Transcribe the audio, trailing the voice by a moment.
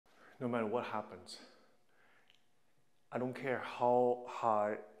no matter what happens, I don't care how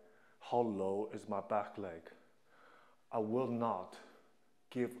high, how low is my back leg, I will not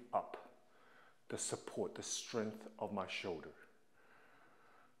give up the support, the strength of my shoulder.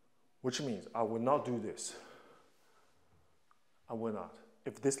 Which means I will not do this. I will not.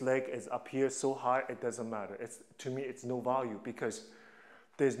 If this leg is up here so high, it doesn't matter. To me, it's no value because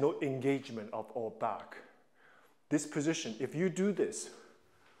there's no engagement of our back. This position, if you do this,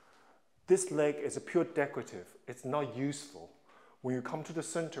 this leg is a pure decorative. It's not useful. When you come to the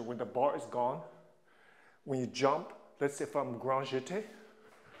center, when the bar is gone, when you jump, let's say if I'm grand jeté,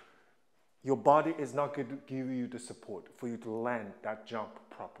 your body is not going to give you the support for you to land that jump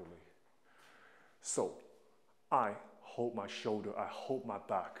properly. So I hold my shoulder, I hold my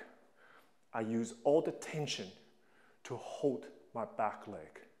back. I use all the tension to hold my back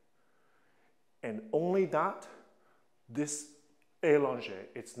leg. And only that, this allongé,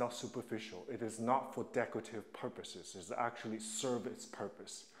 it's not superficial. It is not for decorative purposes. It's actually serve its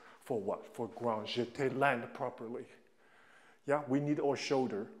purpose. For what? For grand jeté, land properly. Yeah, we need our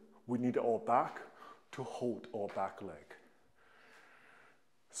shoulder, we need our back to hold our back leg.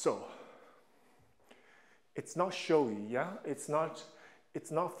 So, it's not showy, yeah? It's not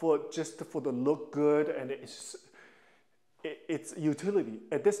for just for the look good, and it's utility.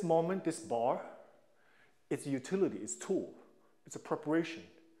 At this moment, this bar, it's utility, it's tool. It's a preparation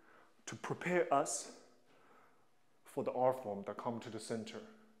to prepare us for the art form that come to the center.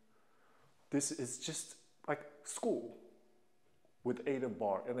 This is just like school with aided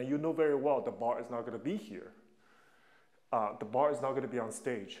bar. And then you know very well the bar is not going to be here. The bar is not going to be on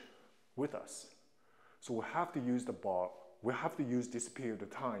stage with us. So we have to use the bar. We have to use this period of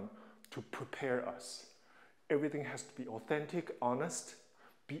time to prepare us. Everything has to be authentic, honest.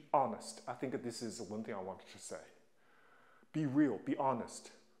 Be honest. I think this is one thing I wanted to say. Be real, be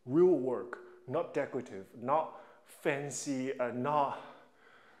honest. Real work, not decorative, not fancy, not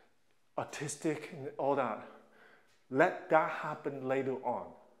artistic, and all that. Let that happen later on.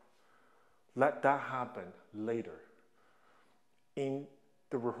 Let that happen later. In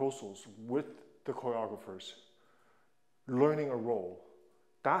the rehearsals with the choreographers, learning a role,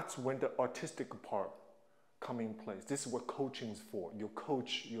 that's when the artistic part comes in place. This is what coaching is for. Your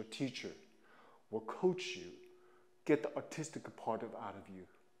coach, your teacher will coach you, get the artistic part out of you.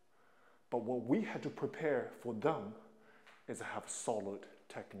 But what we had to prepare for them is to have solid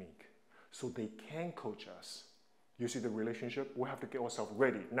technique so they can coach us. You see the relationship? We have to get ourselves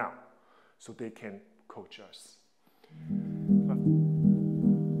ready now so they can coach us.